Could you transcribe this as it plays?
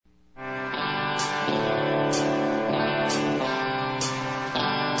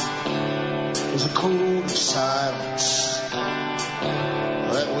code of silence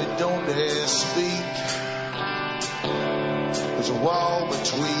that we don't dare speak. There's a wall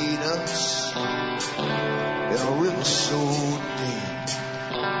between us and a river so deep.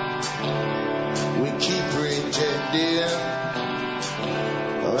 We keep pretending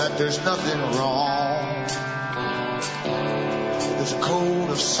that there's nothing wrong. There's a code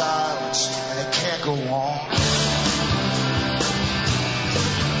of silence and it can't go on.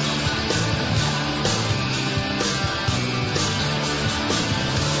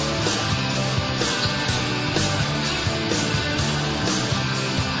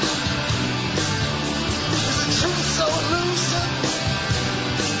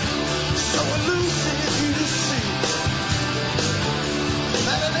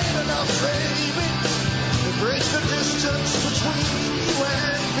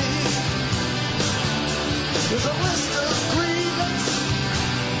 There's a list of grievance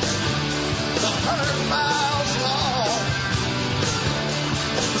 100 miles long.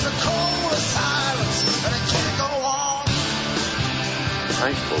 There's a code of silence and it can't go on.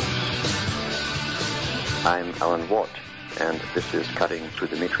 Hi folks, I'm Alan Watt and this is Cutting Through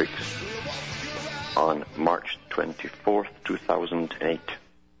the Matrix on March 24th, 2008.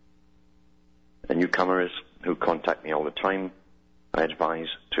 The newcomers who contact me all the time, I advise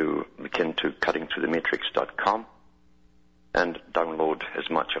to look into cuttingthroughthematrix.com and download as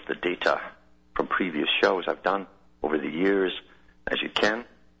much of the data from previous shows I've done over the years as you can,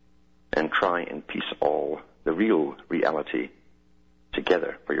 and try and piece all the real reality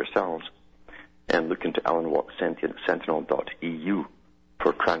together for yourselves. And look into alanwattsentinel.eu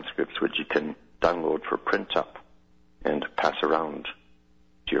for transcripts which you can download for print up and pass around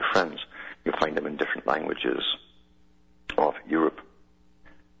to your friends. You'll find them in different languages of Europe.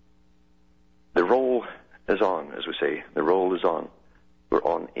 The roll is on, as we say. The roll is on. We're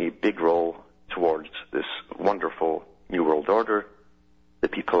on a big roll towards this wonderful New World Order.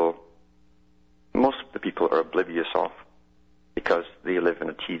 Most of the people are oblivious of, because they live in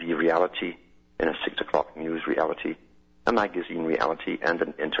a TV reality, in a 6 o'clock news reality, a magazine reality, and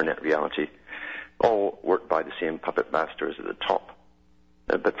an internet reality, all worked by the same puppet masters at the top.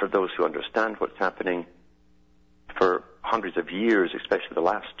 But for those who understand what's happening, for hundreds of years, especially the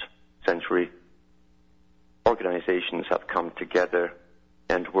last century, organizations have come together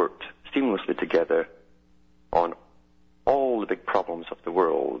and worked seamlessly together on all the big problems of the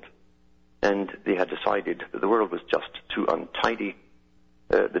world. And they had decided that the world was just too untidy.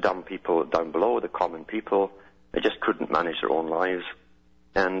 The dumb people down below, the common people, they just couldn't manage their own lives.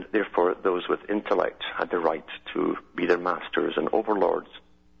 And therefore, those with intellect had the right to be their masters and overlords.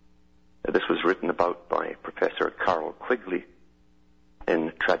 This was written about by Professor Carroll Quigley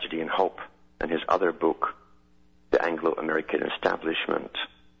in Tragedy and Hope, and his other book, The Anglo-American Establishment.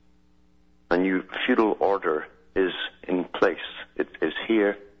 A new feudal order is in place. It is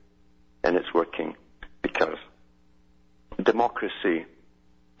here, and it's working, because democracy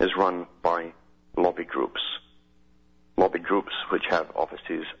is run by lobby groups which have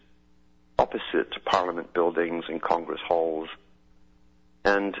offices opposite Parliament buildings and Congress halls,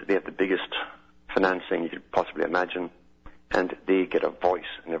 and they have the biggest financing you could possibly imagine, and they get a voice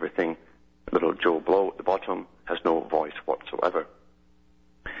in everything. Little Joe Blow at the bottom has no voice whatsoever.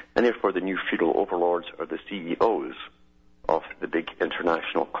 And therefore the new feudal overlords are the CEOs of the big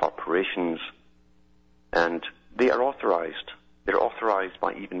international corporations, and they are authorized. They're authorized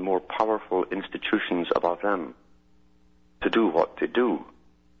by even more powerful institutions above them to do what they do.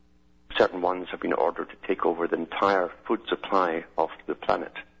 Certain ones have been ordered to take over the entire food supply of the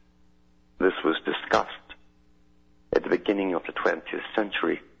planet. This was discussed at the beginning of the 20th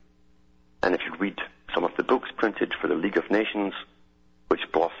century. And if you read some of the books printed for the League of Nations,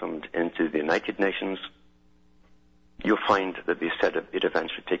 which blossomed into the United Nations, you'll find that they said it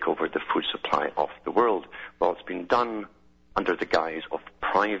eventually take over the food supply of the world. Well, it's been done under the guise of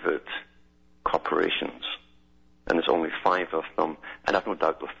private corporations. And there's only 5 of them. And I've no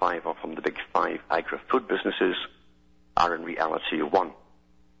doubt the 5 of them, the big 5 agri-food businesses, are in reality one.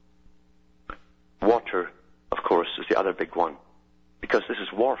 Water, of course, is the other big one, because this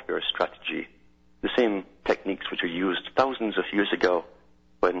is warfare strategy, the same techniques which were used thousands of years ago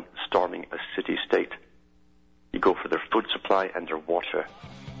when storming a city-state. You go for their food supply and their water,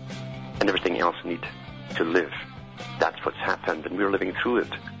 and everything else need to live. That's what's happened, and we're living through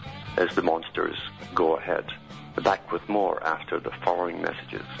it as the monsters go ahead. Back with more after the following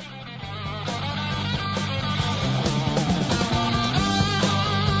messages.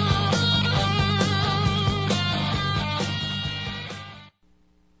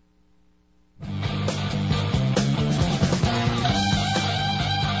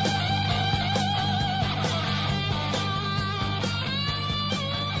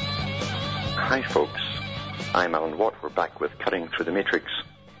 I'm Alan Watt. We're back with Cutting Through the Matrix.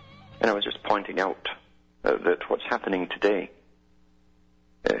 And I was just pointing out that what's happening today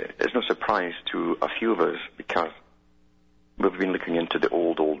is no surprise to a few of us, because we've been looking into the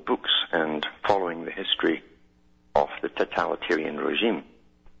old books and following the history of the totalitarian regime,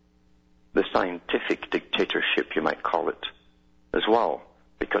 the scientific dictatorship, you might call it, as well,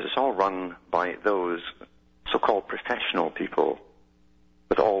 because it's all run by those so-called professional people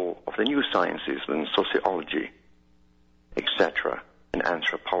with all of the new sciences and sociology, etc., and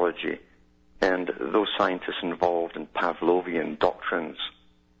anthropology, and those scientists involved in Pavlovian doctrines.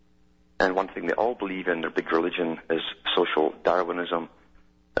 And one thing they all believe in, their big religion, is social Darwinism,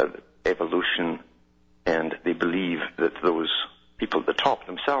 evolution, and they believe that those people at the top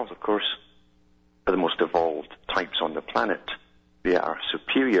themselves, of course, are the most evolved types on the planet. They are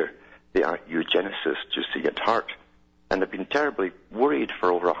superior. They are eugenicists, you see, at heart. And they've been terribly worried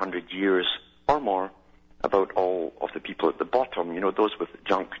for over 100 years or more about all of the people at the bottom, those with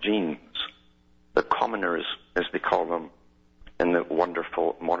junk genes, the commoners, as they call them, in the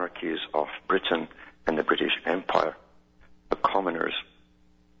wonderful monarchies of Britain and the British Empire, the commoners.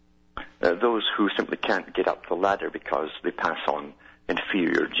 Those who simply can't get up the ladder because they pass on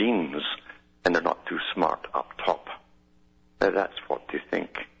inferior genes and they're not too smart up top. That's what they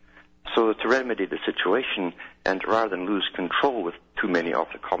think. So to remedy the situation, and rather than lose control with too many of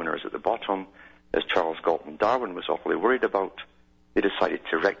the commoners at the bottom, as Charles Galton Darwin was awfully worried about, they decided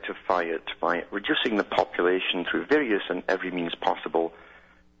to rectify it by reducing the population through various and every means possible,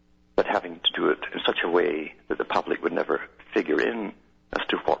 but having to do it in such a way that the public would never figure in as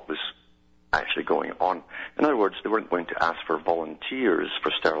to what was actually going on. In other words, they weren't going to ask for volunteers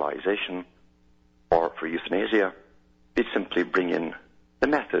for sterilization or for euthanasia. They'd simply bring in the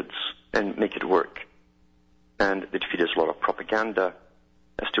methods and make it work. And they'd feed us a lot of propaganda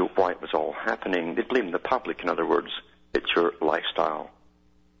as to why it was all happening. They'd blame the public, in other words. It's your lifestyle.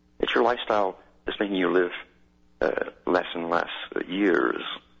 It's your lifestyle that's making you live less and less years.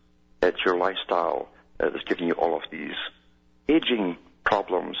 It's your lifestyle that's giving you all of these aging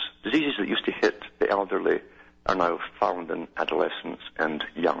problems. Diseases that used to hit the elderly are now found in adolescents and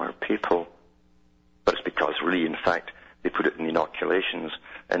younger people. But it's because really, in fact, they put it in inoculations,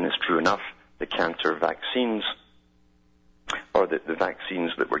 and it's true enough, the cancer vaccines, or the vaccines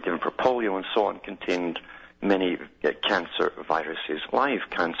that were given for polio and so on, contained many cancer viruses, live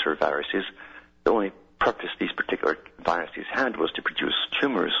cancer viruses. The only purpose these particular viruses had was to produce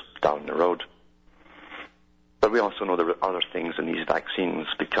tumors down the road. But we also know there were other things in these vaccines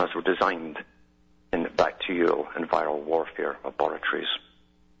because they were designed in bacterial and viral warfare laboratories.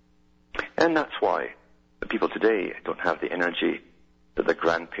 And that's why the people today don't have the energy that their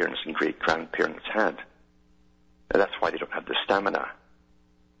grandparents and great-grandparents had. And that's why they don't have the stamina.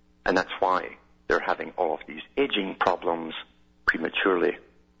 And that's why they're having all of these aging problems prematurely.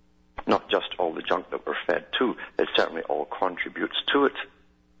 Not just all the junk that we're fed to. It certainly all contributes to it,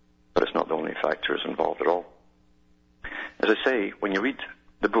 but it's not the only factors involved at all. As I say, when you read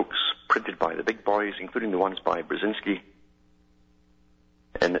the books printed by the big boys, including the ones by Brzezinski,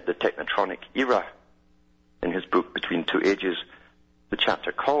 in the Technotronic Era, in his book Between Two Ages, the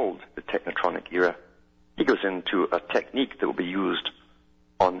chapter called The Technotronic Era, he goes into a technique that will be used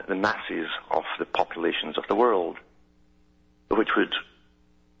on the masses of the populations of the world, which would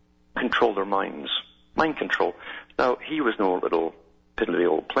control their minds, mind control. Now, he was no little piddly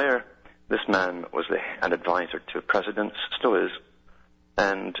old player. This man was an advisor to presidents, still is,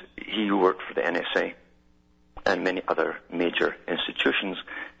 and he worked for the NSA and many other major institutions,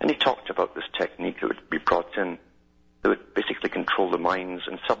 and he talked about this technique that would be brought in that would basically control the minds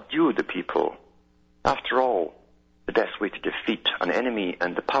and subdue the people. After all, the best way to defeat an enemy,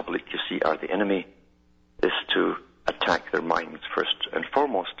 and the public, you see, are the enemy, is to attack their minds first and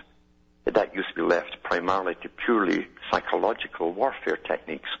foremost. That used to be left primarily to purely psychological warfare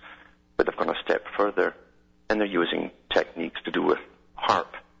techniques, but they've gone a step further, and they're using techniques to do with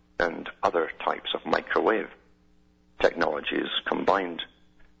HAARP and other types of microwave technologies combined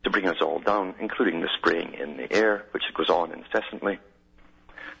to bring us all down, including the spraying in the air, which goes on incessantly.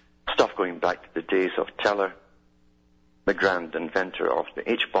 Stuff going back to the days of Teller, the grand inventor of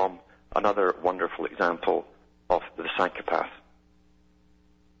the H-bomb, another wonderful example of the psychopath.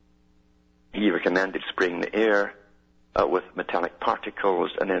 He recommended spraying the air with metallic particles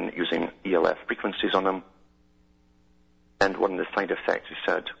and then using ELF frequencies on them. And one of the side effects, he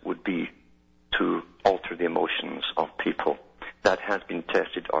said, would be to alter the emotions of people. That has been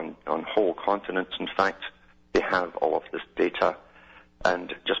tested on whole continents. In fact, they have all of this data,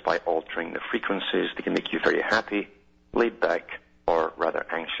 and just by altering the frequencies, they can make you very happy, laid back, or rather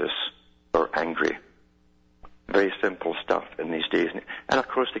anxious or angry. Very simple stuff in these days. And of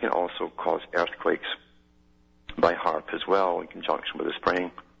course they can also cause earthquakes by HAARP as well in conjunction with the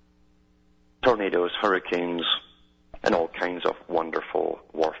spraying. Tornadoes, hurricanes, and all kinds of wonderful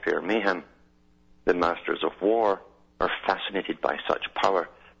warfare mayhem. The masters of war are fascinated by such power,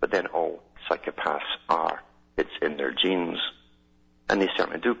 but then all psychopaths are. It's in their genes. And they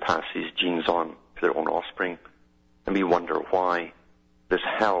certainly do pass these genes on to their own offspring. And we wonder why this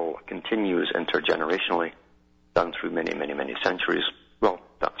hell continues intergenerationally down through many, many, many centuries. Well,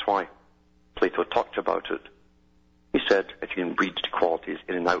 that's why. Plato talked about it. He said if you can breed qualities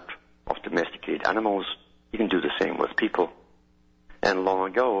in and out of domesticated animals, you can do the same with people. And long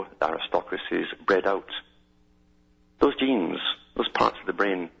ago, the aristocracies bred out those genes, those parts of the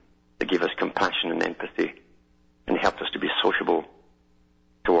brain that give us compassion and empathy and helped us to be sociable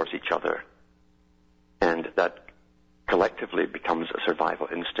towards each other. And that collectively becomes a survival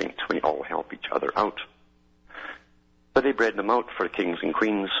instinct when we all help each other out. But they bred them out for kings and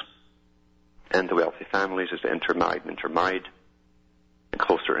queens and the wealthy families as they intermarried and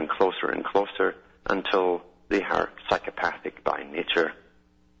closer and closer and closer until they are psychopathic by nature.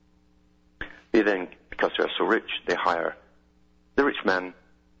 They then, because they are so rich, they hire the rich men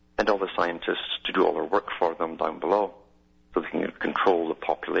and all the scientists to do all their work for them down below so they can control the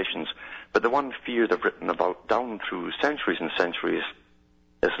populations. But the one fear they've written about down through centuries and centuries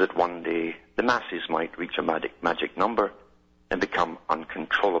is that one day the masses might reach a magic number and become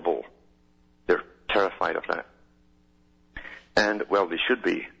uncontrollable. They're terrified of that. And, well, they should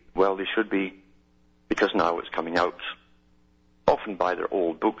be. Well, they should be, because now it's coming out, often by their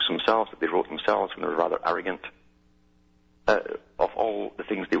old books themselves that they wrote themselves when they were rather arrogant, of all the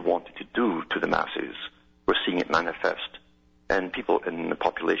things they wanted to do to the masses. We're seeing it manifest. And people in the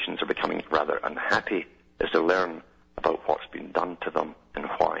populations are becoming rather unhappy as they learn about what's been done to them and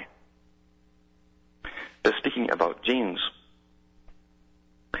why. But speaking about genes,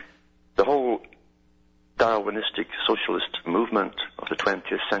 the whole Darwinistic socialist movement of the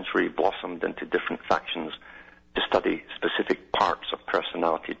 20th century blossomed into different factions to study specific parts of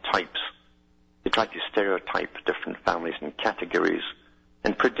personality types. They tried to stereotype different families and categories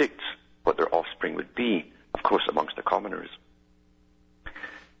and predict what their offspring would be, of course, amongst the commoners.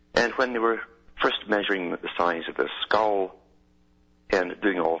 And when they were first measuring the size of the skull and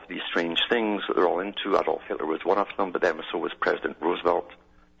doing all of these strange things that they're all into, Adolf Hitler was one of them, but then so was President Roosevelt,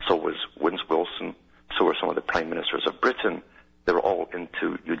 so was Winston Wilson, so were some of the prime ministers of Britain. They were all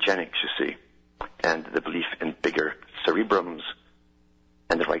into eugenics, you see, and the belief in bigger cerebrums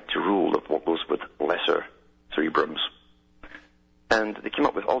and the right to rule of what goes with lesser cerebrums. And they came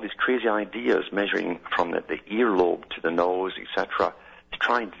up with all these crazy ideas, measuring from the earlobe to the nose, etc., to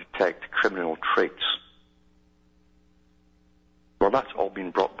try and detect criminal traits. Well, that's all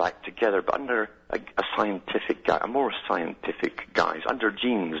been brought back together, but under a more scientific guise, under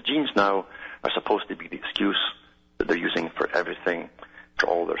genes. Genes now are supposed to be the excuse that they're using for everything, for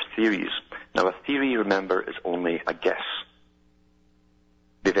all their theories. Now, a theory, remember, is only a guess.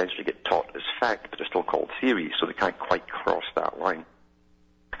 They eventually get taught as fact, but they're still called theories, so they can't quite cross that line.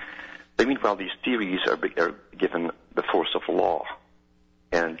 But meanwhile, these theories are given the force of law,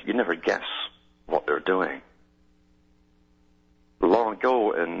 and you never guess what they're doing. Long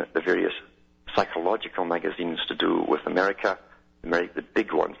ago, in the various psychological magazines to do with America, the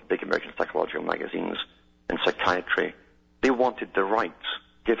big ones, the big American psychological magazines in psychiatry, they wanted the rights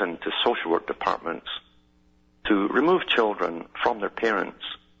given to social work departments to remove children from their parents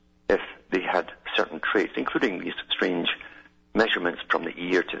if they had certain traits, including these strange measurements from the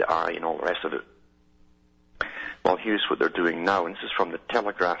ear to the eye and all the rest of it. Well, here's what they're doing now, and this is from the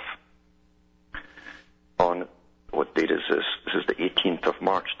Telegraph on, what date is this? This is the 18th of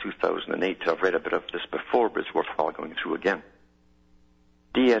March, 2008. I've read a bit of this before, but it's worthwhile going through again.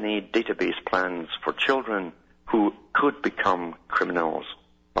 DNA database plans for children who could become criminals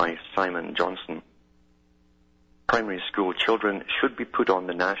by Simon Johnson. Primary school children should be put on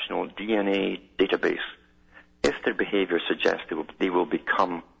the national DNA database if their behaviour suggests they will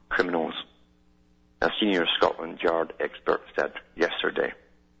become criminals, a senior Scotland Yard expert said yesterday.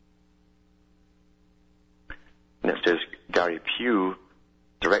 And it says Gary Pugh,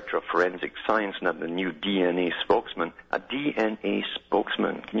 Director of Forensic Science and the new DNA spokesman, a DNA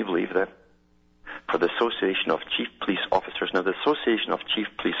spokesman, can you believe that? For the Association of Chief Police Officers. Now, the Association of Chief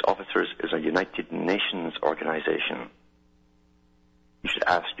Police Officers is a United Nations organization. You should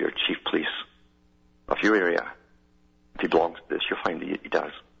ask your chief police of your area if he belongs to this. You'll find he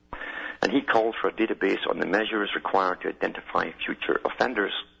does. And he called for a database on the measures required to identify future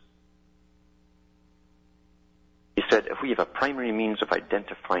offenders. He said, if we have a primary means of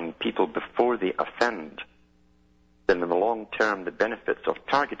identifying people before they offend, then in the long term, the benefits of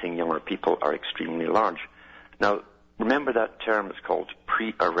targeting younger people are extremely large. Now, remember that term is called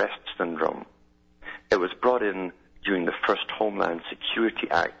pre-arrest syndrome. It was brought in during the first Homeland Security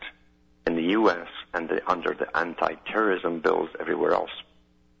Act in the U.S. and under the anti-terrorism bills everywhere else,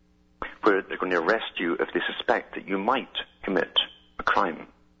 where they're going to arrest you if they suspect that you might commit a crime.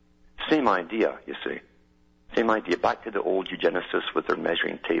 Same idea, you see. Same idea. Back to the old eugenicists with their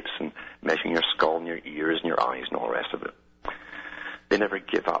measuring tapes and measuring your skull and your ears and your eyes and all the rest of it. They never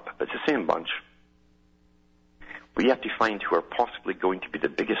give up. But it's the same bunch. We have to find who are possibly going to be the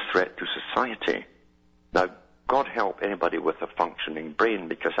biggest threat to society. Now, God help anybody with a functioning brain,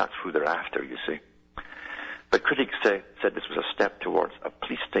 because that's who they're after, you see. But critics said this was a step towards a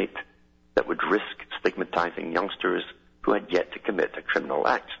police state that would risk stigmatizing youngsters who had yet to commit a criminal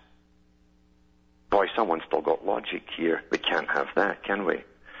act. Boy, someone's still got logic here. We can't have that, can we?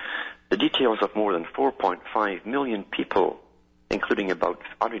 The details of more than 4.5 million people, including about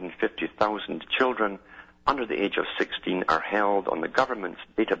 150,000 children under the age of 16, are held on the government's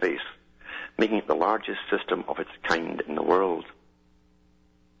database, making it the largest system of its kind in the world.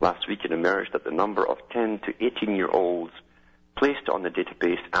 Last week it emerged that the number of 10 to 18-year-olds placed on the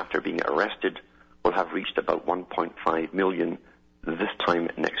database after being arrested will have reached about 1.5 million this time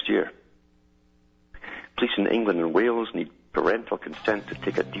next year. Police in England and Wales need parental consent to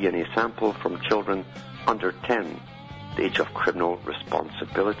take a DNA sample from children under 10, the age of criminal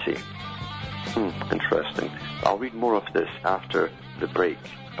responsibility. Interesting. I'll read more of this after the break.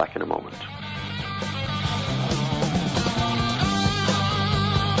 Back in a moment.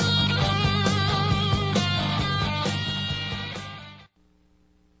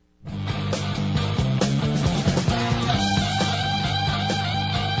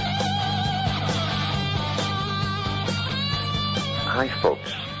 Hi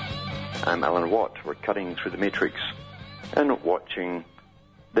folks, I'm Alan Watt. We're cutting through the matrix and watching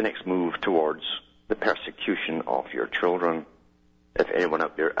the next move towards the persecution of your children. If anyone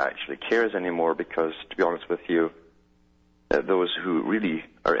out there actually cares anymore, because to be honest with you, those who really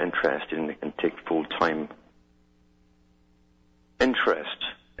are interested and take full-time interest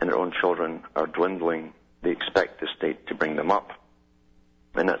in their own children are dwindling. They expect the state to bring them up,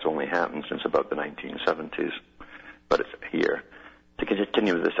 and that's only happened since about the 1970s, but it's here. To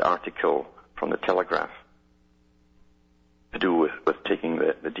continue with this article from the Telegraph, to do with taking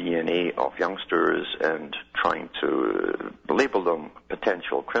the DNA of youngsters and trying to label them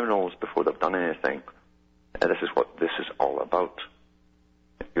potential criminals before they've done anything. And this is what this is all about.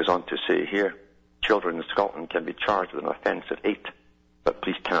 It goes on to say here, children in Scotland can be charged with an offence at 8, but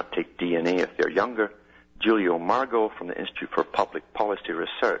police cannot take DNA if they're younger. Giulio Margo from the Institute for Public Policy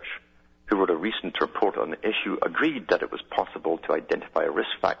Research, who wrote a recent report on the issue, agreed that it was possible to identify risk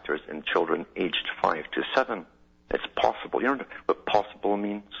factors in children aged 5 to 7. It's possible. You know what possible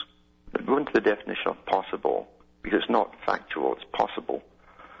means? Go into the definition of possible, because it's not factual, it's possible.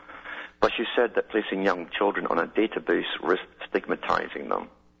 But she said that placing young children on a database risks stigmatizing them.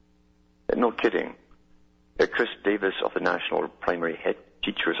 No kidding. Chris Davis of the National Primary Head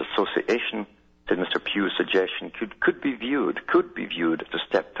Teachers Association said Mr. Pugh's suggestion could be viewed as a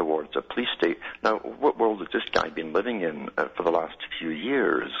step towards a police state. Now, what world has this guy been living in for the last few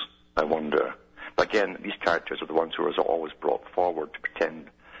years, I wonder? But again, these characters are the ones who are always brought forward to pretend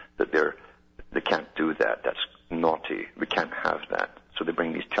that they can't do that. That's naughty. We can't have that. So they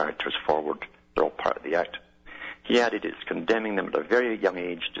bring these characters forward. They're all part of the act. He added it's condemning them at a very young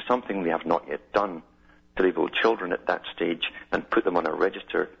age to something they have not yet done. To label children at that stage and put them on a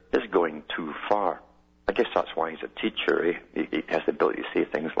register is going too far. I guess that's why he's a teacher. He has the ability to say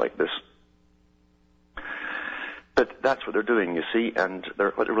things like this. But that's what they're doing, you see, and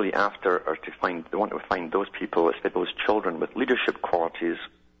what they're really after are they want to find those people, those children with leadership qualities,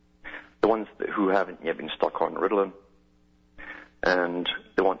 the ones who haven't yet been stuck on Ritalin, and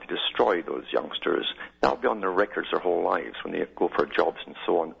they want to destroy those youngsters. That'll be on their records their whole lives when they go for jobs and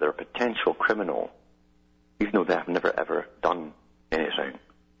so on. They're a potential criminal, even though they have never ever done anything.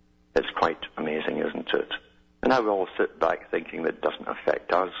 It's quite amazing, isn't it? And now we all sit back thinking that it doesn't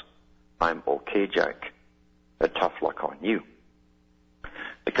affect us. I'm okay, Jack. Tough luck on you.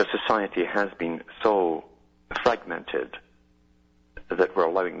 Because society has been so fragmented that we're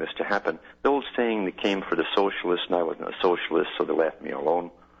allowing this to happen. The old saying, they came for the socialists, and I wasn't a socialist, so they left me alone.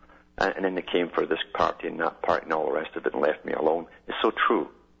 And then they came for this party and that party and all the rest of it and left me alone. It's so true.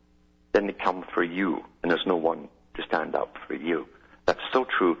 Then they come for you, and there's no one to stand up for you. That's so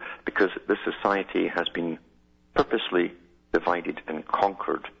true, because this society has been purposely divided and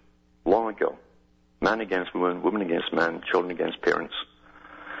conquered long ago. Man against woman, woman against man, children against parents.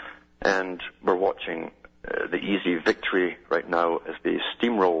 And we're watching the easy victory right now as they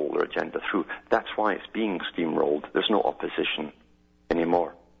steamroll their agenda through. That's why it's being steamrolled. There's no opposition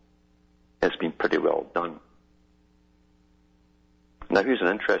anymore. It's been pretty well done. Now here's an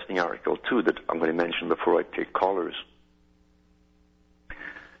interesting article too that I'm going to mention before I take callers.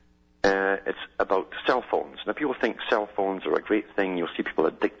 It's about cell phones. Now people think cell phones are a great thing. You'll see people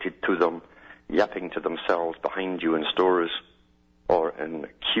addicted to them, yapping to themselves behind you in stores or in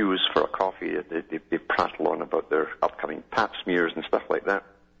queues for a coffee. They prattle on about their upcoming pap smears and stuff like that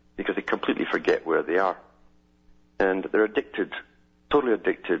because they completely forget where they are. And they're addicted, totally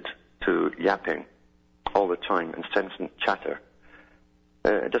addicted to yapping all the time, incessant chatter.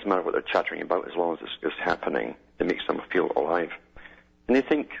 It doesn't matter what they're chattering about as long as it's happening. It makes them feel alive. And they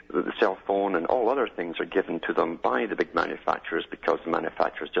think that the cell phone and all other things are given to them by the big manufacturers because the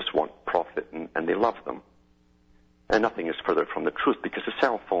manufacturers just want profit and they love them. And nothing is further from the truth because the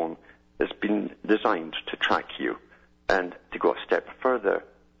cell phone has been designed to track you and to go a step further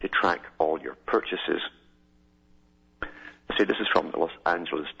to track all your purchases. This is from the Los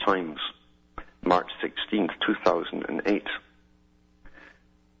Angeles Times, March 16th, 2008.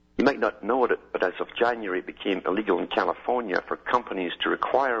 You might not know it, but as of January, it became illegal in California for companies to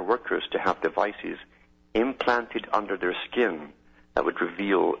require workers to have devices implanted under their skin that would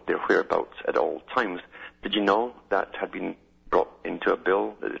reveal their whereabouts at all times. Did you know that had been brought into a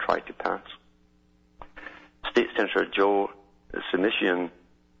bill that they tried to pass? State Senator Joe Simitian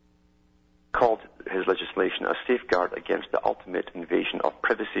called his legislation a safeguard against the ultimate invasion of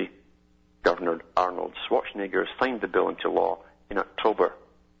privacy. Governor Arnold Schwarzenegger signed the bill into law in October.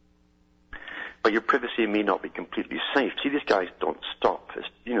 But your privacy may not be completely safe. See, these guys don't stop.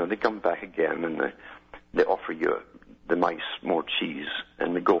 They come back again and they offer you the mice more cheese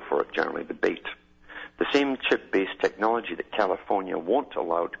and they go for it, generally, the bait. The same chip-based technology that California won't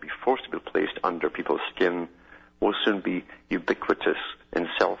allow to be forcibly placed under people's skin will soon be ubiquitous in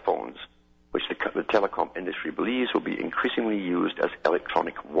cell phones, which the telecom industry believes will be increasingly used as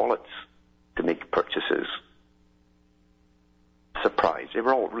electronic wallets to make purchases. Surprise. They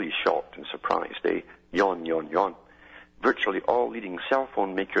were all really shocked and surprised. They yawn, yawn, yawn. Virtually all leading cell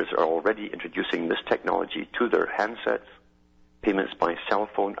phone makers are already introducing this technology to their handsets. Payments by cell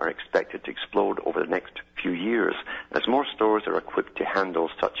phone are expected to explode over the next few years as more stores are equipped to handle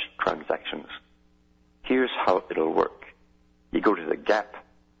such transactions. Here's how it'll work. You go to the Gap,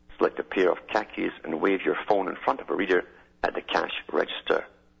 select a pair of khakis, and wave your phone in front of a reader at the cash register.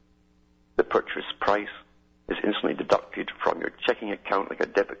 The purchase price is instantly deducted from your checking account like a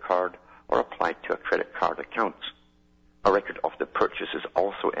debit card or applied to a credit card account. A record of the purchase is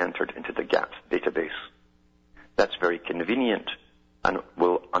also entered into the Gap's database. That's very convenient and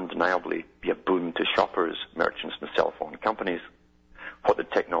will undeniably be a boon to shoppers, merchants, and cell phone companies. What the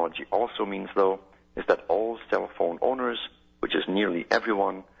technology also means, though, is that all cell phone owners, which is nearly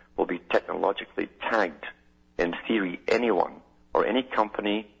everyone, will be technologically tagged. In theory, anyone or any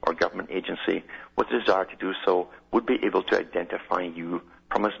company or government agency with a desire to do so would be able to identify you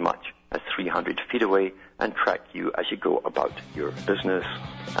from as much as 300 feet away and track you as you go about your business.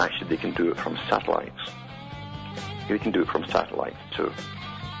 Actually, they can do it from satellites. They can do it from satellites too.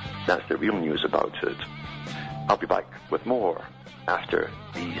 That's the real news about it. I'll be back with more after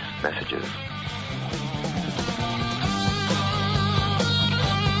these messages.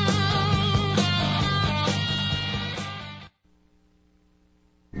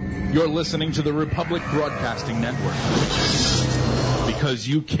 You're listening to the Republic Broadcasting Network because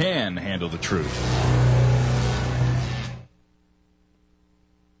you can handle the truth.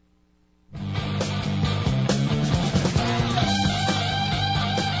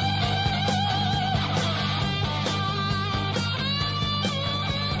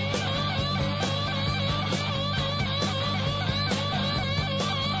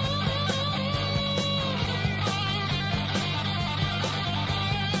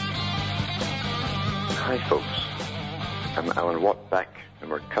 Hi folks, I'm Alan Watt back and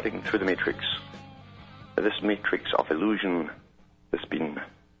we're cutting through the matrix. This matrix of illusion has been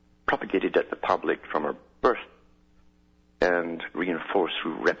propagated at the public from our birth and reinforced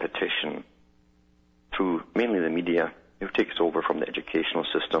through repetition, through mainly the media, who takes over from the educational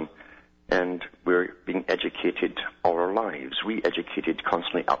system, and we're being educated all our lives, re-educated,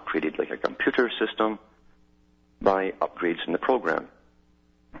 constantly upgraded like a computer system by upgrades in the program.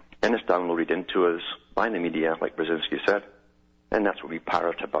 And it's downloaded into us by the media, like Brzezinski said, and that's what we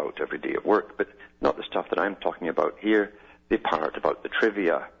parrot about every day at work, but not the stuff that I'm talking about here. They parrot about the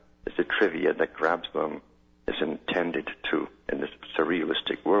trivia. It's the trivia that grabs them, is intended to in this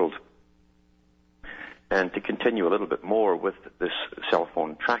surrealistic world. And to continue a little bit more with this cell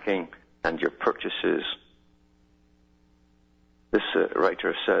phone tracking and your purchases This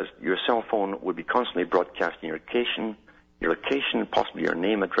writer says, your cell phone would be constantly broadcasting your location, possibly your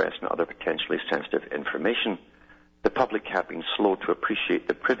name, address, and other potentially sensitive information. The public have been slow to appreciate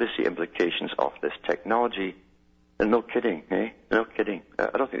the privacy implications of this technology. And no kidding, eh? No kidding.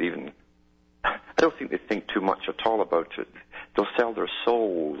 I don't think they think too much at all about it. They'll sell their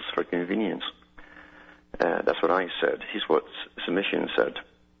souls for convenience. That's what I said. Here's what Submission said.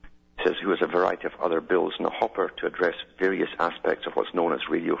 It says, who has a variety of other bills in the hopper to address various aspects of what's known as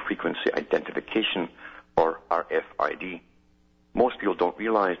radio frequency identification, or RFID. Most people don't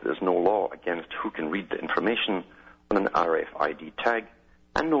realize there's no law against who can read the information on an RFID tag,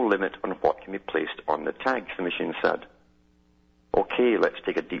 and no limit on what can be placed on the tag, Submission said. Okay, let's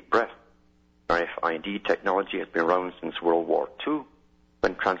take a deep breath. RFID technology has been around since World War II,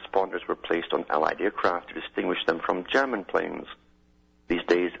 when transponders were placed on Allied aircraft to distinguish them from German planes. These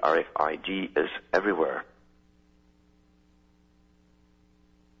days, RFID is everywhere.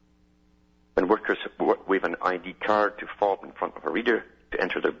 When workers wave an ID card to fob in front of a reader to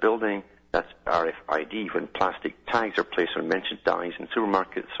enter their building, that's RFID. When plastic tags are placed on merchandise in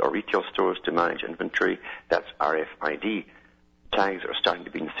supermarkets or retail stores to manage inventory, that's RFID. Tags are starting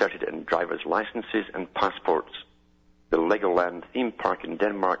to be inserted in driver's licenses and passports. The Legoland theme park in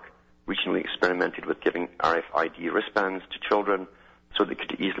Denmark recently experimented with giving RFID wristbands to children so they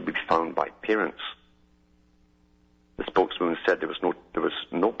could easily be found by parents. The spokesman said there was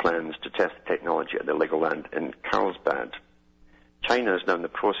no plans to test the technology at the Legoland in Carlsbad. China is now in the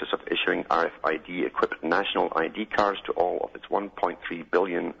process of issuing RFID-equipped national ID cards to all of its 1.3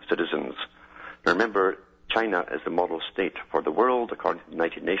 billion citizens. Now remember, China is the model state for the world, according to the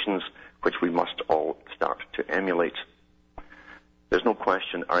United Nations, which we must all start to emulate. There's no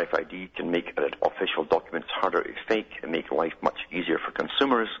question RFID can make official documents harder to fake and make life much easier for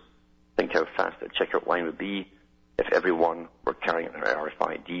consumers. Think how fast the checkout line would be if everyone were carrying an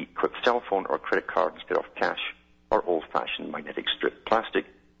RFID-equipped cell phone or credit card instead of cash or old-fashioned magnetic strip plastic.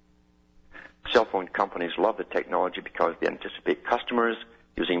 Cell phone companies love the technology because they anticipate customers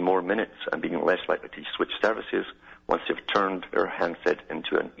using more minutes and being less likely to switch services once they've turned their handset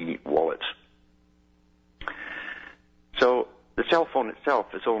into an e-wallet. So the cell phone itself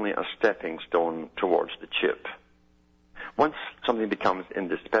is only a stepping stone towards the chip. Once something becomes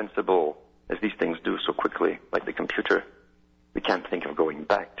indispensable, as these things do so quickly, like the computer, we can't think of going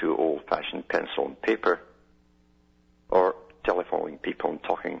back to old-fashioned pencil and paper, or telephoning people and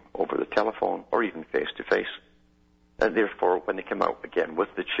talking over the telephone, or even face-to-face. And therefore, when they come out again with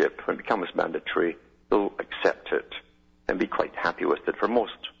the chip, when it becomes mandatory, they'll accept it and be quite happy with it for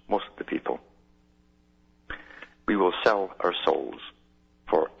most of the people. We will sell our souls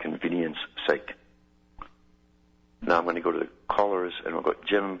for convenience sake. Now I'm going to go to the callers, and we've got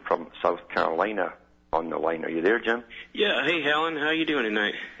Jim from South Carolina on the line. Are you there, Jim? Yeah. Hey, Helen. How you doing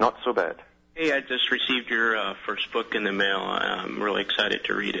tonight? Not so bad. Hey, I just received your first book in the mail. I'm really excited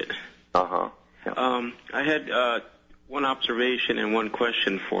to read it. Uh-huh. Yeah. I had one observation and one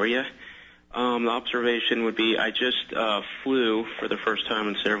question for you. The observation would be, I just flew for the first time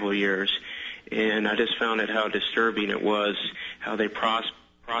in several years, and I just found out how disturbing it was how they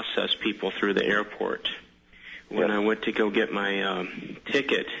process people through the airport. When I went to go get my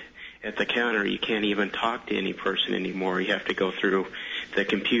ticket at the counter, you can't even talk to any person anymore. You have to go through the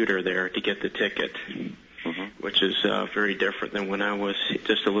computer there to get the ticket, which is very different than when I was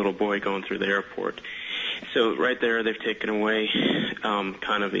just a little boy going through the airport. So right there, they've taken away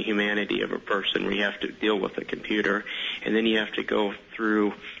kind of the humanity of a person where you have to deal with a computer, and then you have to go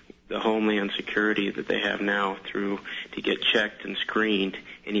through the Homeland Security that they have now to get checked and screened,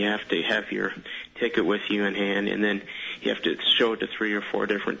 and you have to have your ticket with you in hand, and then you have to show it to 3 or 4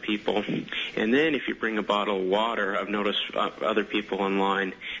 different people. And then if you bring a bottle of water, I've noticed other people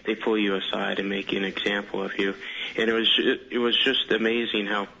online, they pull you aside and make an example of you. And it was just amazing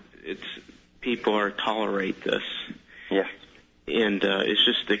how people tolerate this. Yes. And it's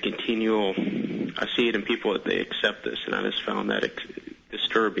just the continual, I see it in people that they accept this, and I just found that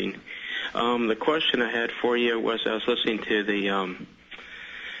disturbing. The question I had for you was, I was listening to the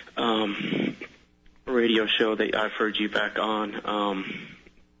radio show that I've heard you back on.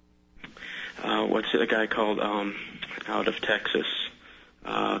 What's it, a guy called out of Texas?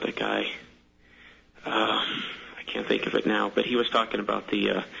 The guy, I can't think of it now, but he was talking about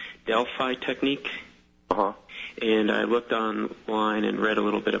the Delphi technique. Uh-huh. And I looked online and read a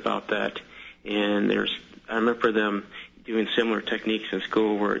little bit about that. And I remember them doing similar techniques in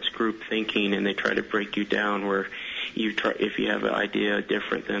school where it's group thinking, and they try to break you down where if you have an idea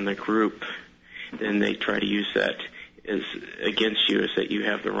different than the group, then they try to use that as against you, as that you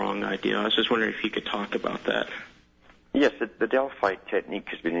have the wrong idea. I was just wondering if you could talk about that. Yes, the Delphi technique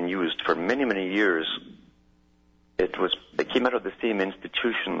has been used for many, many years. It came out of the same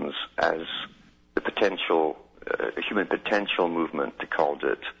institutions as the human potential movement, they called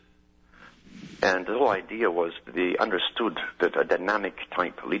it. And the whole idea was they understood that a dynamic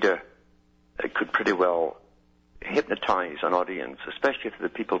type leader could pretty well hypnotize an audience, especially if the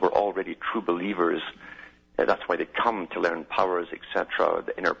people were already true believers. That's why they come to learn powers, etc.,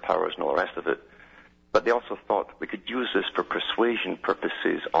 the inner powers and all the rest of it. But they also thought we could use this for persuasion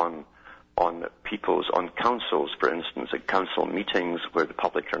purposes on councils, for instance, at council meetings where the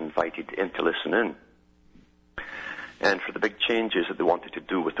public are invited in to listen in. And for the big changes that they wanted to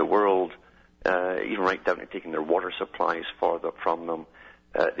do with the world, even right down to taking their water supplies from them,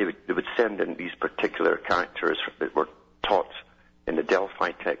 they would send in these particular characters that were taught in the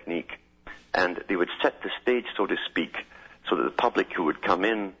Delphi technique, and they would set the stage, so to speak, so that the public who would come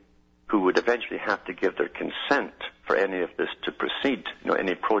in, who would eventually have to give their consent for any of this to proceed,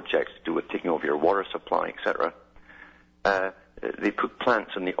 any projects to do with taking over your water supply, etc., they put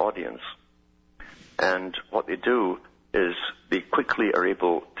plants in the audience. And what they do is they quickly are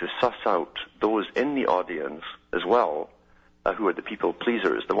able to suss out those in the audience as well, who are the people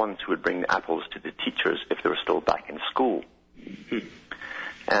pleasers, the ones who would bring the apples to the teachers if they were still back in school.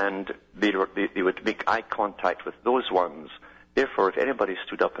 And they would make eye contact with those ones. Therefore, if anybody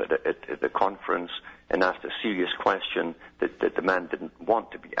stood up at the conference and asked a serious question that the man didn't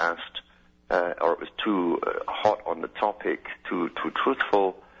want to be asked, or it was too hot on the topic, too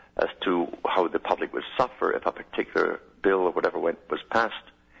truthful as to how the public would suffer if a particular bill or whatever was passed,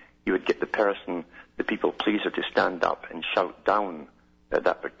 you would get the people pleaser, to stand up and shout down at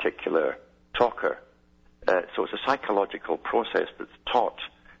that particular talker. So it's a psychological process that's taught.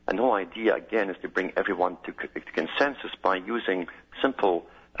 And the whole idea, again, is to bring everyone to consensus by using simple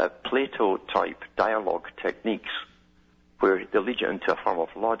Plato-type dialogue techniques where they'll lead you into a form of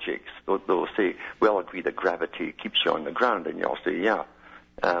logic. They'll say, well, agree that gravity keeps you on the ground, and you'll say, yeah.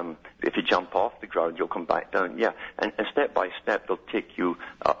 If you jump off the ground, you'll come back down, yeah. And step by step, they'll take you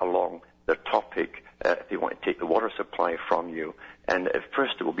along their topic if they want to take the water supply from you. And at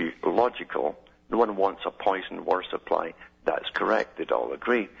first it will be logical. No one wants a poisoned water supply. That's correct. They'd all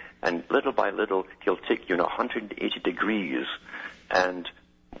agree. And little by little, he'll take you 180 degrees. And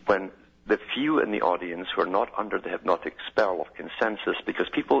when the few in the audience who are not under the hypnotic spell of consensus, because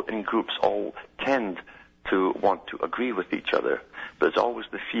people in groups all tend to want to agree with each other, but it's always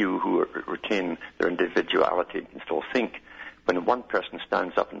the few who retain their individuality and can still think. When one person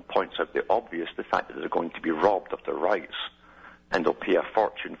stands up and points out the obvious, the fact that they're going to be robbed of their rights, and they'll pay a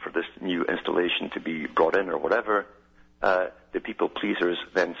fortune for this new installation to be brought in or whatever, the people pleasers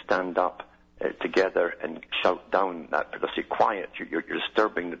then stand up together and shout down that, they'll say, quiet, you're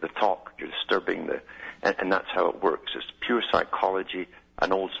disturbing the talk, you're disturbing and that's how it works. It's pure psychology,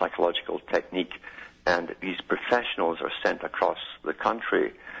 an old psychological technique, and these professionals are sent across the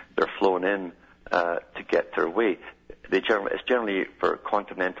country. They're flown in to get their way. It's generally for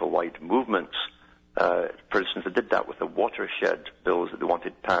continental-wide movements. For instance, they did that with the watershed bills that they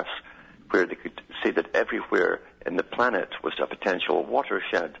wanted passed, where they could say that everywhere in the planet was a potential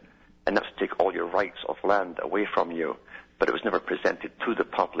watershed, and that's to take all your rights of land away from you. But it was never presented to the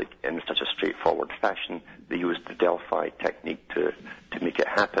public in such a straightforward fashion. They used the Delphi technique to make it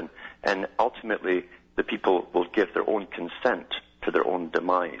happen. And ultimately, the people will give their own consent to their own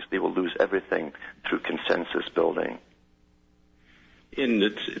demise. They will lose everything through consensus building. And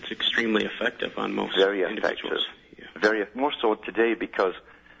it's extremely effective on most individuals. Yeah. Very more so today, because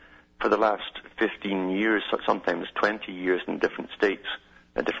for the last 15 years, sometimes 20 years in different states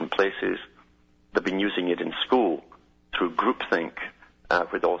and different places, they've been using it in school through groupthink,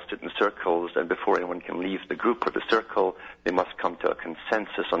 where they all sit in circles, and before anyone can leave the group or the circle, they must come to a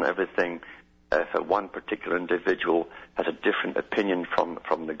consensus on everything. If one particular individual has a different opinion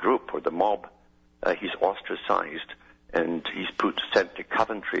from the group or the mob, he's ostracized, and he's sent to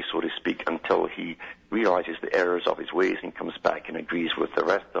Coventry, so to speak, until he realizes the errors of his ways and comes back and agrees with the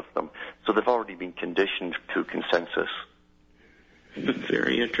rest of them. So they've already been conditioned to consensus.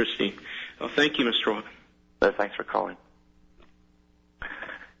 Very interesting. Well, thank you, Mr. Robin. Thanks for calling.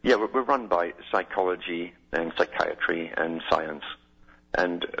 Yeah, we're run by psychology and psychiatry and science,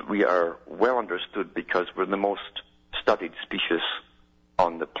 and we are well understood because we're the most studied species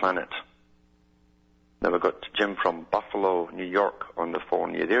on the planet. Now we've got Jim from Buffalo, New York on the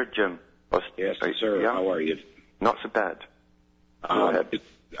phone. You there, Jim? Yes, sir. Yeah? How are you? Not so bad. Go ahead.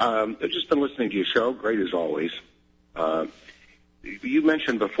 I've just been listening to your show. Great as always. You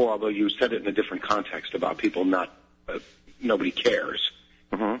mentioned before, although you said it in a different context, about people nobody cares.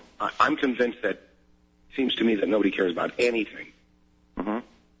 Mm-hmm. I'm convinced that seems to me that nobody cares about anything.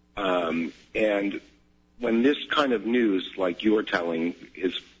 And when this kind of news, like you are telling,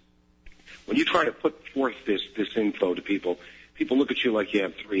 is when you try to put forth this info to people, people look at you like you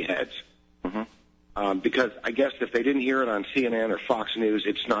have three heads. Because I guess if they didn't hear it on CNN or Fox News,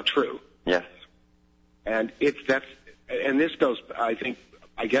 it's not true. Yes. And this goes,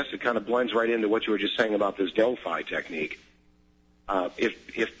 I guess it kind of blends right into what you were just saying about this Delphi technique.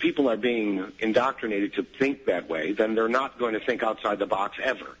 If people are being indoctrinated to think that way, then they're not going to think outside the box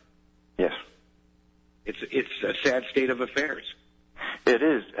ever. Yes. It's a sad state of affairs. It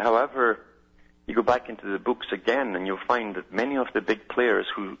is. However, you go back into the books again, and you'll find that many of the big players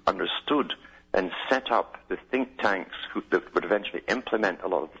who understood and set up the think tanks that would eventually implement a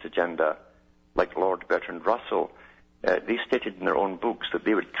lot of this agenda, like Lord Bertrand Russell, they stated in their own books that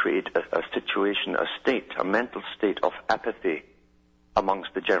they would create a situation, a mental state of apathy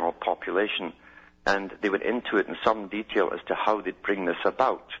amongst the general population, and they went into it in some detail as to how they'd bring this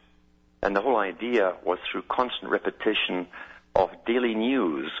about. And the whole idea was through constant repetition of daily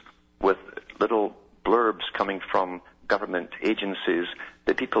news with little blurbs coming from government agencies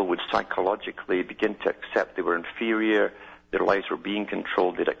that people would psychologically begin to accept they were inferior, their lives were being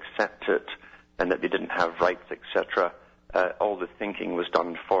controlled, they'd accept it, and that they didn't have rights, etc. All the thinking was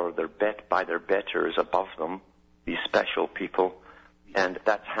done by their betters above them, these special people, and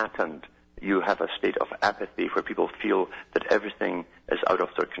that's happened. You have a state of apathy where people feel that everything is out of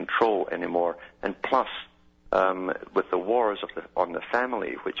their control anymore. And plus, with the wars on the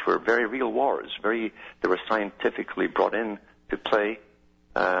family, which were very real wars, they were scientifically brought in to play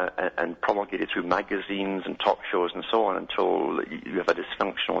and promulgated through magazines and talk shows and so on until you have a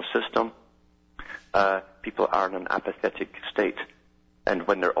dysfunctional system. People are in an apathetic state. And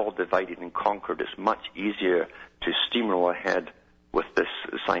when they're all divided and conquered, it's much easier to steamroll ahead with this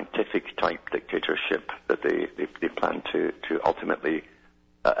scientific-type dictatorship that they plan to ultimately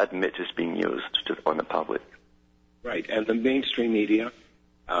admit is being used on the public. Right, and the mainstream media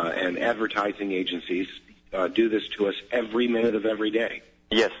and advertising agencies do this to us every minute of every day.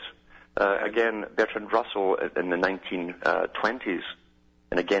 Yes. Again, Bertrand Russell in the 1920s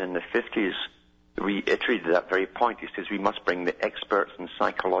and again in the 50s reiterated that very point. He says we must bring the experts in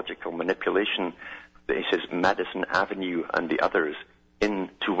psychological manipulation, he says Madison Avenue and the others, in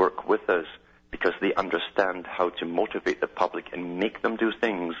to work with us because they understand how to motivate the public and make them do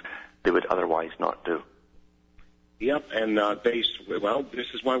things they would otherwise not do. Yep, and this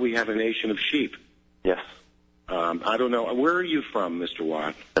is why we have a nation of sheep. Yes. I don't know. Where are you from, Mr.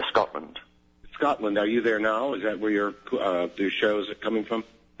 Watt? Scotland. Scotland. Are you there now? Is that where your shows are coming from?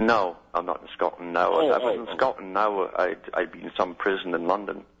 No, I'm not in Scotland now. If I was in Scotland now, I'd be in some prison in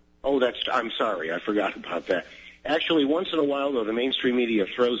London. I'm sorry, I forgot about that. Actually, once in a while, though, the mainstream media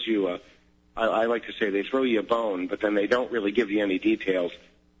throws you I like to say they throw you a bone, but then they don't really give you any details.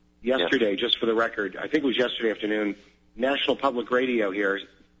 Yesterday, just for the record, I think it was yesterday afternoon, National Public Radio here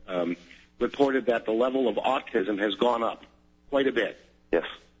reported that the level of autism has gone up quite a bit. Yes.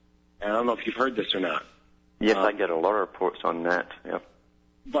 And I don't know if you've heard this or not. Yes, I get a lot of reports on that, yeah.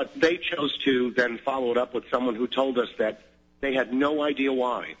 But they chose to then follow it up with someone who told us that they had no idea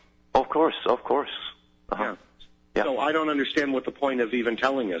why. Of course. Uh-huh. Yeah. So I don't understand what the point of even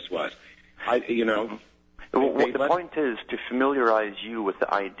telling us was. The point is to familiarize you with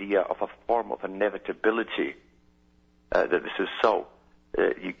the idea of a form of inevitability, that this is so.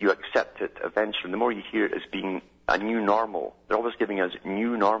 You accept it eventually. The more you hear it as being a new normal, they're always giving us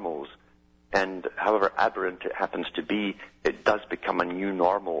new normals, and however aberrant it happens to be, it does become a new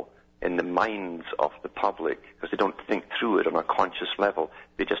normal in the minds of the public because they don't think through it on a conscious level.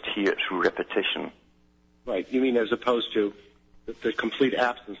 They just hear it through repetition. Right. You mean as opposed to the complete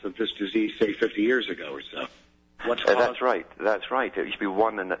absence of this disease, say, 50 years ago or so? That's right. It used to be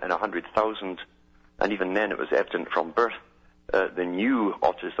 1 in 100,000, and even then it was evident from birth. The new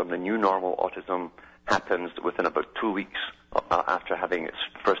autism, the new normal autism, happens within about 2 weeks after having its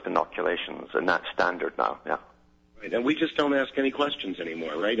first inoculations, and that's standard now, yeah. Right, and we just don't ask any questions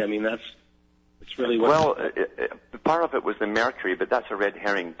anymore, right? I mean, it's really what... Well, part of it was the mercury, but that's a red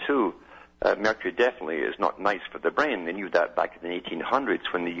herring too. Mercury definitely is not nice for the brain. They knew that back in the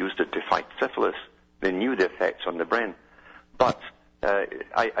 1800s when they used it to fight syphilis. They knew the effects on the brain. But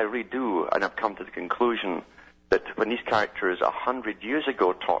I really do, and I've come to the conclusion that when these characters 100 years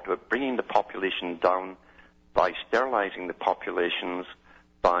ago talked about bringing the population down by sterilizing the populations,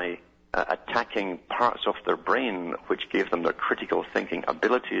 by attacking parts of their brain which gave them their critical thinking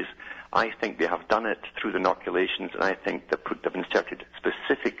abilities, I think they have done it through the inoculations, and I think they've inserted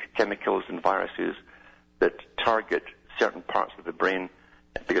specific chemicals and viruses that target certain parts of the brain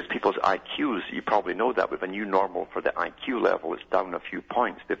Because people's IQs, you probably know that with a new normal for the IQ level, it's down a few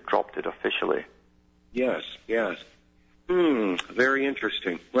points. They've dropped it officially. Yes. Very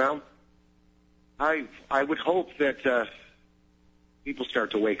interesting. Well, I would hope that people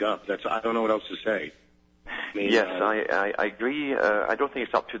start to wake up. I don't know what else to say. I mean, yes, I agree. I don't think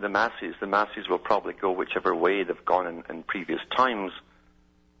it's up to the masses. The masses will probably go whichever way they've gone in previous times.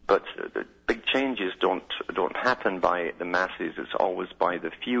 But the big changes don't happen by the masses. It's always by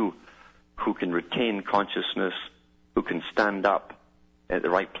the few who can retain consciousness, who can stand up at the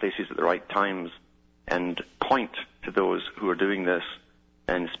right places at the right times and point to those who are doing this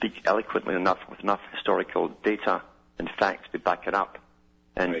and speak eloquently enough with enough historical data and facts to back it up.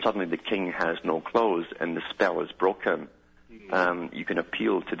 And suddenly the king has no clothes and the spell is broken. You can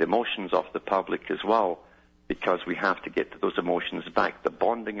appeal to the emotions of the public as well, because we have to get to those emotions back, the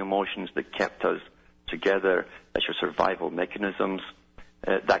bonding emotions that kept us together as your survival mechanisms.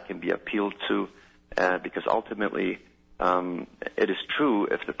 That can be appealed to, because ultimately it is true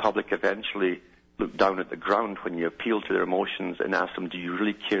if the public eventually look down at the ground when you appeal to their emotions and ask them, do you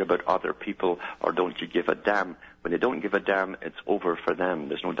really care about other people or don't you give a damn? When they don't give a damn, it's over for them.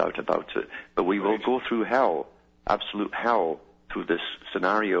 There's no doubt about it. But we will go through hell, absolute hell, through this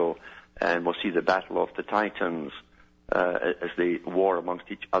scenario, and we'll see the battle of the titans as they war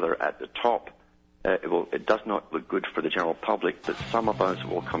amongst each other at the top. It does not look good for the general public, but some of us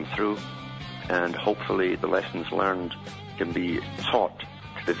will come through, and hopefully the lessons learned can be taught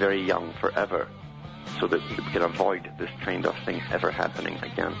to the very young forever, so that we can avoid this kind of thing ever happening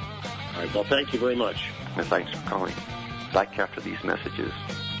again. All right, well, thank you very much. And thanks for calling. Back after these messages.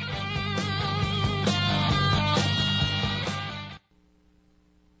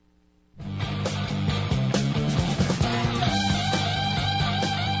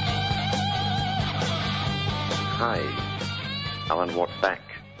 Hi, Alan Watt back,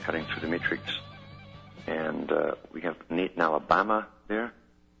 cutting through the matrix. And we have Nate in Alabama there.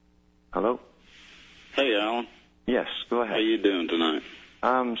 Hello? Hey, Alan. Yes, go ahead. How you doing tonight?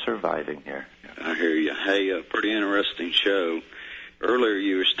 I'm surviving here. I hear you. Hey, pretty interesting show. Earlier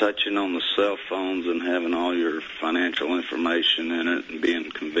you was touching on the cell phones and having all your financial information in it and being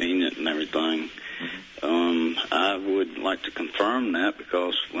convenient and everything. I would like to confirm that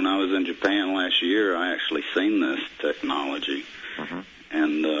because when I was in Japan last year, I actually seen this technology.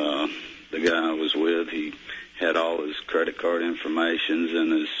 And the guy I was with, he had all his credit card information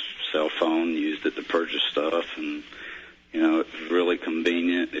in his cell phone, used it to purchase stuff, and you know, it's really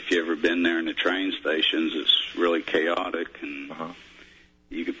convenient. If you've ever been there in the train stations, it's really chaotic, and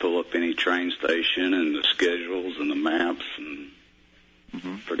you could pull up any train station and the schedules and the maps, and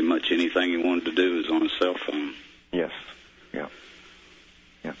pretty much anything you wanted to do is on a cell phone. Yes. Yeah.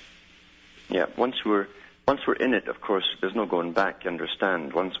 Once we're in it, of course, there's no going back. You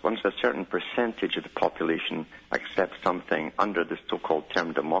understand? Once a certain percentage of the population accepts something under the so-called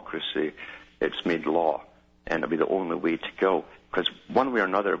term democracy, it's made law. And it'll be the only way to go. Because one way or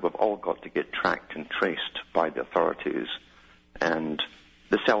another, we've all got to get tracked and traced by the authorities. And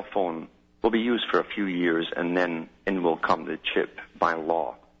the cell phone will be used for a few years, and then in will come the chip by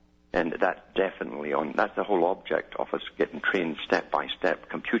law. And that's definitely that's the whole object of us getting trained step by step,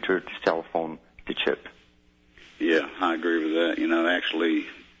 computer to cell phone to chip. Yeah, I agree with that. You know, actually,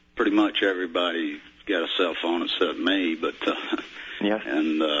 pretty much everybody's got a cell phone except me, but... Yes.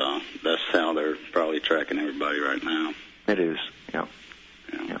 And that's how they're probably tracking everybody right now. It is, yeah.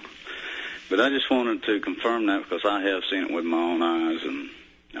 But I just wanted to confirm that because I have seen it with my own eyes, and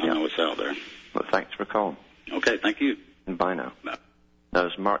I know it's out there. Well, thanks for calling. Okay, thank you. And bye now. Bye. That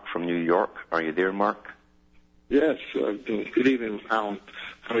was Mark from New York. Are you there, Mark? Yes. Good evening, Alan.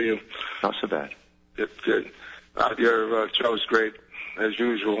 How are you? Not so bad. Good. Your show is great, as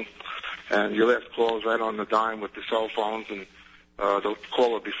usual. And your last call is right on the dime with the cell phones, and the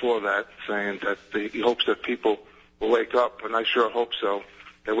caller before that saying that he hopes that people will wake up, and I sure hope so.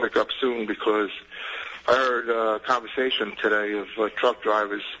 They wake up soon, because I heard a conversation today of truck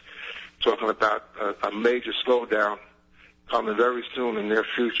drivers talking about a major slowdown coming very soon in their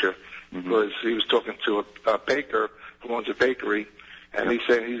future, because he was talking to a baker who owns a bakery, and he's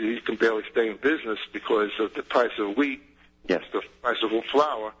saying he can barely stay in business because of the price of wheat, the price of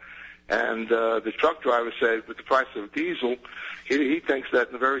flour. And the truck driver said with the price of diesel, he thinks that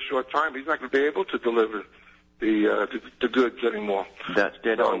in a very short time he's not going to be able to deliver the goods anymore. That's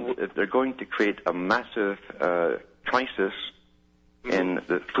dead on. They're going to create a massive crisis in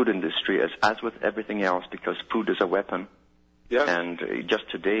the food industry, as with everything else, because food is a weapon. Yes. And just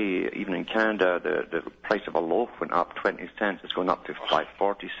today, even in Canada, the price of a loaf went up 20 cents. It's going up to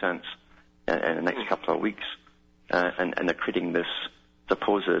 5.40 cents in the next couple of weeks. And they're creating this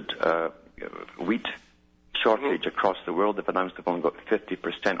supposed wheat shortage across the world. They've announced they've only got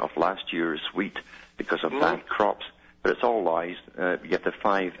 50% of last year's wheat because of bad crops. But it's all lies. You have the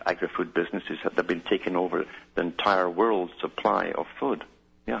 5 agri-food businesses that have been taking over the entire world's supply of food.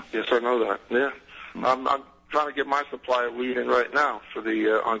 Yeah. Yes, I know that. Yeah. I'm trying to get my supply of wheat in right now for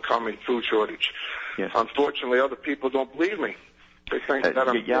the oncoming food shortage. Yes. Unfortunately, other people don't believe me. They think that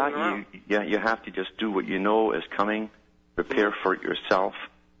I'm kidding around. You have to just do what you know is coming. Prepare for it yourself,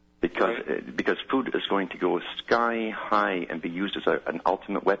 because food is going to go sky high and be used as an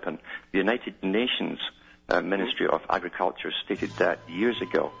ultimate weapon. The United Nations Ministry of Agriculture stated that years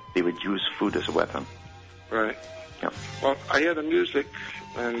ago they would use food as a weapon. Right. Yeah. Well, I hear the music,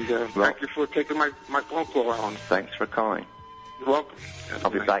 and thank you for taking my phone call, Alan. Thanks for calling. You're welcome.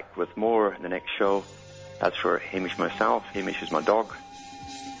 I'll be back with more in the next show. That's for Hamish myself. Hamish is my dog.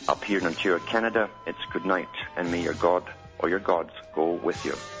 Up here in Ontario, Canada, it's good night, and may your God or your gods go with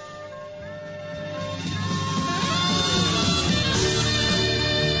you.